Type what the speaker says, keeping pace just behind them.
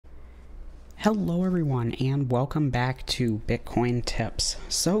Hello everyone and welcome back to Bitcoin Tips.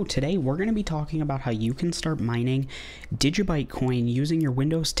 So today we're going to be talking about how you can start mining Digibyte coin using your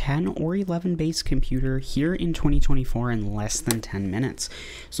Windows 10 or 11 based computer here in 2024 in less than 10 minutes.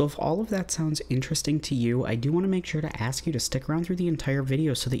 So if all of that sounds interesting to you, I do want to make sure to ask you to stick around through the entire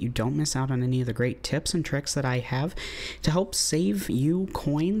video so that you don't miss out on any of the great tips and tricks that I have to help save you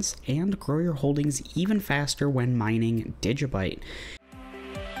coins and grow your holdings even faster when mining Digibyte.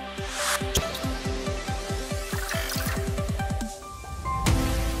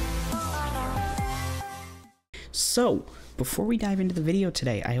 So, before we dive into the video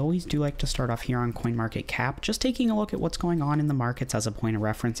today, I always do like to start off here on CoinMarketCap, just taking a look at what's going on in the markets as a point of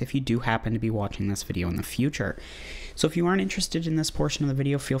reference if you do happen to be watching this video in the future. So if you aren't interested in this portion of the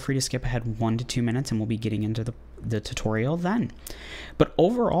video, feel free to skip ahead 1 to 2 minutes and we'll be getting into the tutorial then. But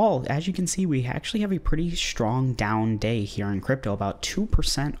overall, as you can see, we actually have a pretty strong down day here in crypto, about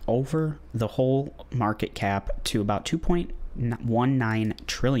 2% over the whole market cap to about 2.19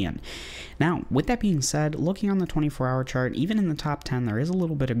 trillion. Now, with that being said, looking on the 24-hour chart, even in the top 10, there is a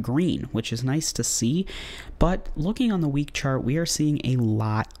little bit of green, which is nice to see. But looking on the week chart, we are seeing a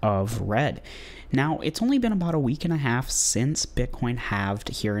lot of red. Now, it's only been about a week and a half since Bitcoin halved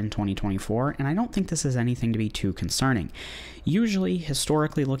here in 2024, and I don't think this is anything to be too concerning. Usually,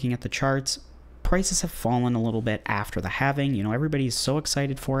 historically, looking at the charts, prices have fallen a little bit after the halving. You know, everybody's so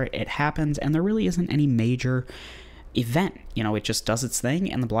excited for it. It happens, and there really isn't any major event. You know, it just does its thing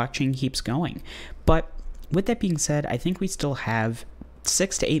and the blockchain keeps going. But with that being said, I think we still have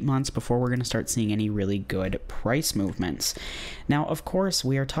 6 to 8 months before we're going to start seeing any really good price movements. Now, of course,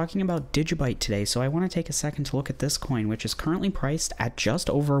 we are talking about Digibyte today, so I want to take a second to look at this coin, which is currently priced at just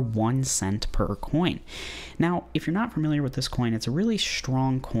over 1 cent per coin. Now, if you're not familiar with this coin, it's a really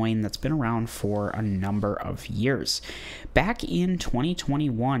strong coin that's been around for a number of years. Back in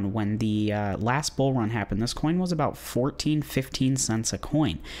 2021, when the last bull run happened, this coin was about 15 cents a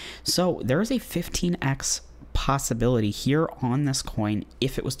coin. So there is a 15x possibility here on this coin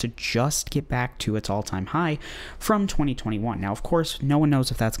if it was to just get back to its all-time high from 2021. Now, of course, no one knows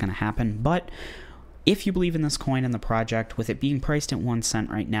if that's going to happen, but if you believe in this coin and the project, with it being priced at 1 cent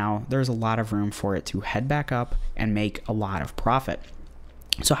right now, there's a lot of room for it to head back up and make a lot of profit.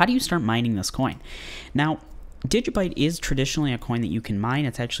 So how do you start mining this coin? Now, Digibyte is traditionally a coin that you can mine.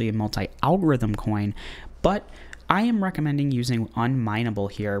 It's actually a multi-algorithm coin, but I am recommending using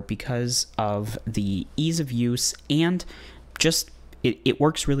unminable here because of the ease of use and just it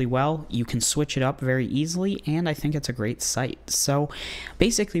works really well. You can switch it up very easily, and I think it's a great site. So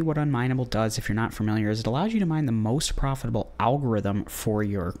basically what unminable does, if you're not familiar, is it allows you to mine the most profitable algorithm for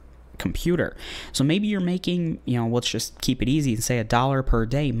your computer. So maybe you're making, you know, let's just keep it easy and say $1 per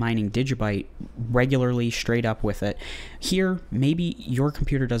day mining Digibyte regularly straight up with it. Here, maybe your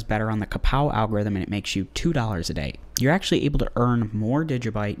computer does better on the Kapow algorithm and it makes you $2 a day. You're actually able to earn more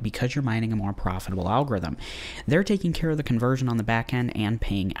Digibyte because you're mining a more profitable algorithm. They're taking care of the conversion on the back end and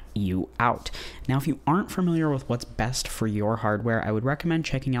paying you out. Now, if you aren't familiar with what's best for your hardware, I would recommend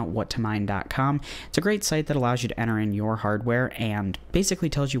checking out whattomine.com. It's a great site that allows you to enter in your hardware and basically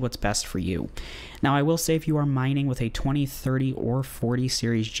tells you what's best for you. Now, I will say if you are mining with a 20, 30, or 40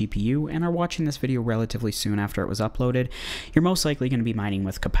 series GPU and are watching this video relatively soon after it was uploaded, you're most likely going to be mining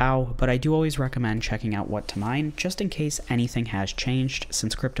with Kapow, but I do always recommend checking out What to Mine just in case anything has changed,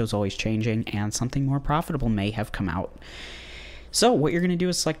 since crypto's always changing and something more profitable may have come out. So what you're going to do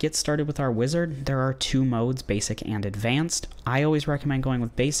is select Get Started with our wizard. There are 2 modes, basic and advanced. I always recommend going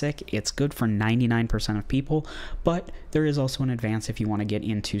with basic. It's good for 99% of people, but there is also an advanced if you want to get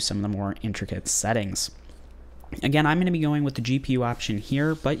into some of the more intricate settings. Again, I'm going to be going with the GPU option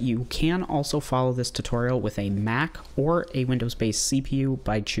here, but you can also follow this tutorial with a Mac or a Windows-based CPU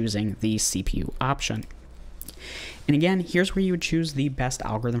by choosing the CPU option. And again, here's where you would choose the best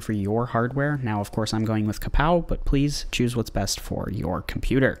algorithm for your hardware. Now, of course, I'm going with Kapow, but please choose what's best for your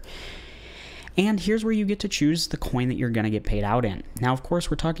computer. And here's where you get to choose the coin that you're going to get paid out in. Now, of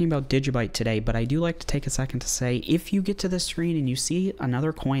course, we're talking about Digibyte today, but I do like to take a second to say, if you get to this screen and you see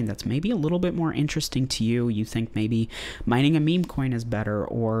another coin that's maybe a little bit more interesting to you, you think maybe mining a meme coin is better,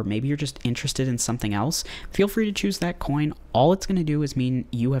 or maybe you're just interested in something else, feel free to choose that coin. All it's going to do is mean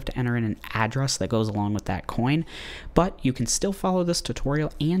you have to enter in an address that goes along with that coin, but you can still follow this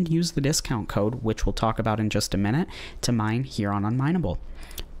tutorial and use the discount code, which we'll talk about in just a minute, to mine here on Unminable.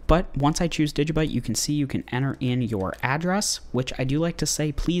 But once I choose Digibyte, you can see you can enter in your address, which I do like to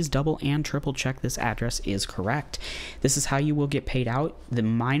say, please double and triple check this address is correct. This is how you will get paid out. The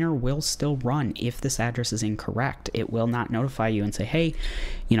miner will still run if this address is incorrect. It will not notify you and say, hey,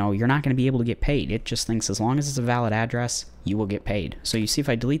 you know, you're not going to be able to get paid. It just thinks as long as it's a valid address, you will get paid. So you see if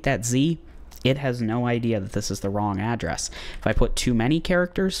I delete that Z, It has no idea that this is the wrong address. If I put too many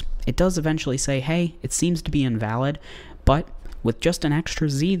characters, it does eventually say, hey, it seems to be invalid, but with just an extra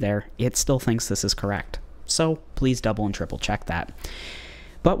Z there, it still thinks this is correct. So please double and triple check that.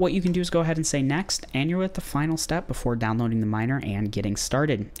 But what you can do is go ahead and say next, and you're at the final step before downloading the miner and getting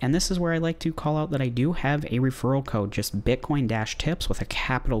started. And this is where I like to call out that I do have a referral code, just Bitcoin-tips with a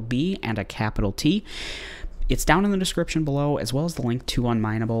capital B and a capital T. It's down in the description below, as well as the link to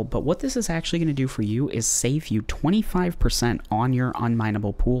Unminable. But what this is actually going to do for you is save you 25% on your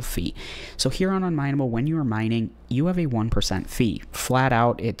unminable pool fee. So here on Unminable, when you are mining, you have a 1% fee. Flat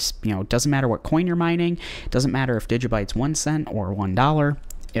out, it's, it doesn't matter what coin you're mining. It doesn't matter if Digibyte's 1 cent or $1.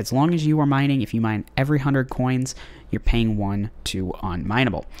 As long as you are mining, if you mine every 100 coins, you're paying 1 to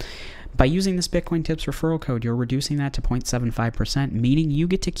Unminable. By using this Bitcoin Tips referral code, you're reducing that to 0.75%, meaning you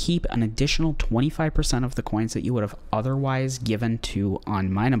get to keep an additional 25% of the coins that you would have otherwise given to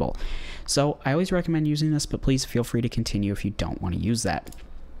Unminable. So I always recommend using this, but please feel free to continue if you don't want to use that.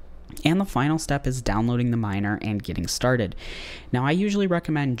 And the final step is downloading the miner and getting started. Now, I usually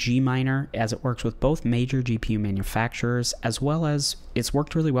recommend Gminer as it works with both major GPU manufacturers, as well as it's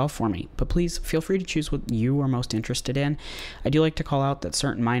worked really well for me. But please feel free to choose what you are most interested in. I do like to call out that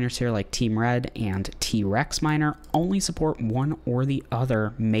certain miners here like Team Red and T-Rex Miner only support one or the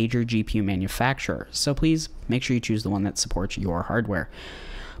other major GPU manufacturer. So please make sure you choose the one that supports your hardware.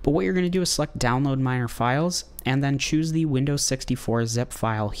 But what you're going to do is select download miner files and then choose the Windows 64 zip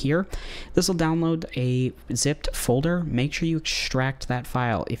file here. This will download a zipped folder. Make sure you extract that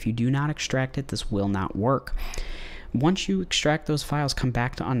file. If you do not extract it, this will not work. Once you extract those files, come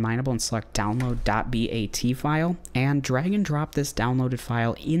back to Unminable and select download.bat file and drag and drop this downloaded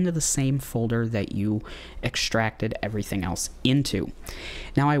file into the same folder that you extracted everything else into.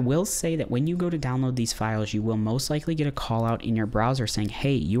 Now, I will say that when you go to download these files, you will most likely get a call out in your browser saying,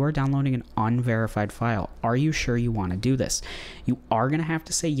 hey, you are downloading an unverified file. Are you sure you want to do this? You are going to have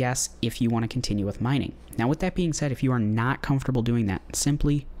to say yes if you want to continue with mining. Now, with that being said, if you are not comfortable doing that,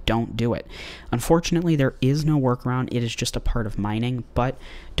 simply don't do it. Unfortunately, there is no workaround. It is just a part of mining, but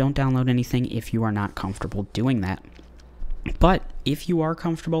don't download anything if you are not comfortable doing that. But if you are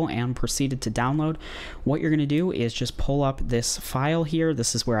comfortable and proceeded to download, what you're going to do is just pull up this file here.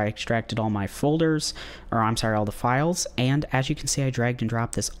 This is where I extracted all my folders, or I'm sorry, all the files. And as you can see, I dragged and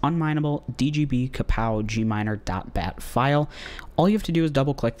dropped this unminable DGB kapow gminer.bat file. All you have to do is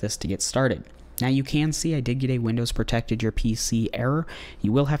double click this to get started. Now you can see I did get a Windows protected your PC error.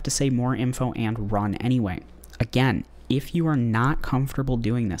 You will have to say more info and run anyway. Again, if you are not comfortable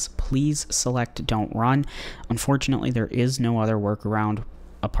doing this, please select don't run. Unfortunately, there is no other workaround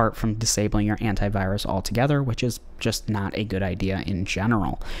apart from disabling your antivirus altogether, which is just not a good idea in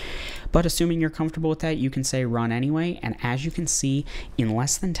general. But assuming you're comfortable with that, you can say run anyway. And as you can see, in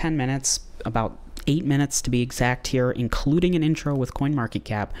less than 10 minutes, about 8 minutes to be exact here, including an intro with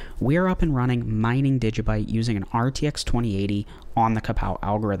CoinMarketCap, we're up and running mining Digibyte using an RTX 2080 on the Kapow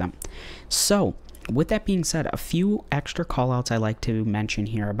algorithm. So with that being said, a few extra callouts I like to mention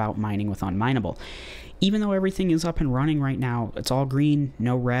here about mining with Unminable. Even though everything is up and running right now, it's all green,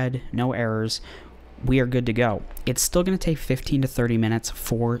 no red, no errors, we are good to go. It's still going to take 15 to 30 minutes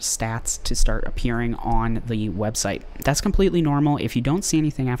for stats to start appearing on the website. That's completely normal. If you don't see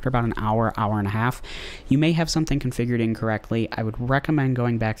anything after about an hour, hour and a half, you may have something configured incorrectly. I would recommend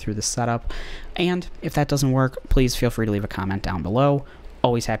going back through the setup. And if that doesn't work, please feel free to leave a comment down below.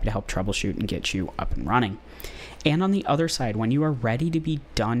 Always happy to help troubleshoot and get you up and running. And on the other side, when you are ready to be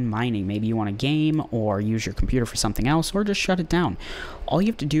done mining, maybe you want to game or use your computer for something else or just shut it down, all you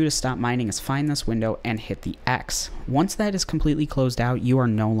have to do to stop mining is find this window and hit the X. Once that is completely closed out, you are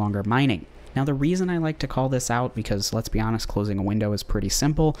no longer mining. Now, the reason I like to call this out, because let's be honest, closing a window is pretty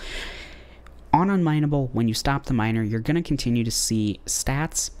simple. On Unminable, when you stop the miner, you're going to continue to see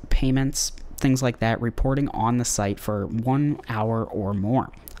stats, payments, things like that reporting on the site for 1 hour or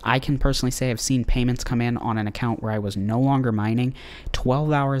more. I can personally say I've seen payments come in on an account where I was no longer mining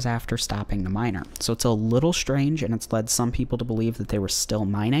 12 hours after stopping the miner. So it's a little strange, and it's led some people to believe that they were still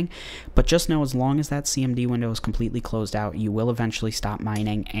mining. But just know, as long as that CMD window is completely closed out, you will eventually stop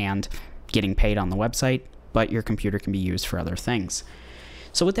mining and getting paid on the website, but your computer can be used for other things.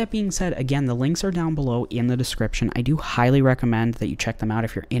 So with that being said, again, the links are down below in the description. I do highly recommend that you check them out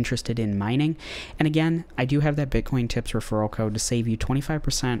if you're interested in mining. And again, I do have that Bitcoin Tips referral code to save you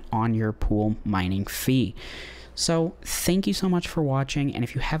 25% on your pool mining fee. So thank you so much for watching, and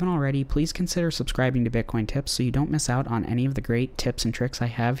if you haven't already, please consider subscribing to Bitcoin Tips so you don't miss out on any of the great tips and tricks I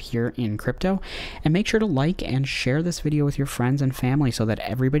have here in crypto. And make sure to like and share this video with your friends and family so that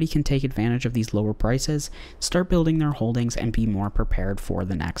everybody can take advantage of these lower prices, start building their holdings, and be more prepared for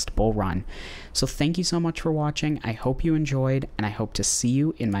the next bull run. So thank you so much for watching. I hope you enjoyed, and I hope to see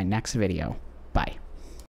you in my next video. Bye.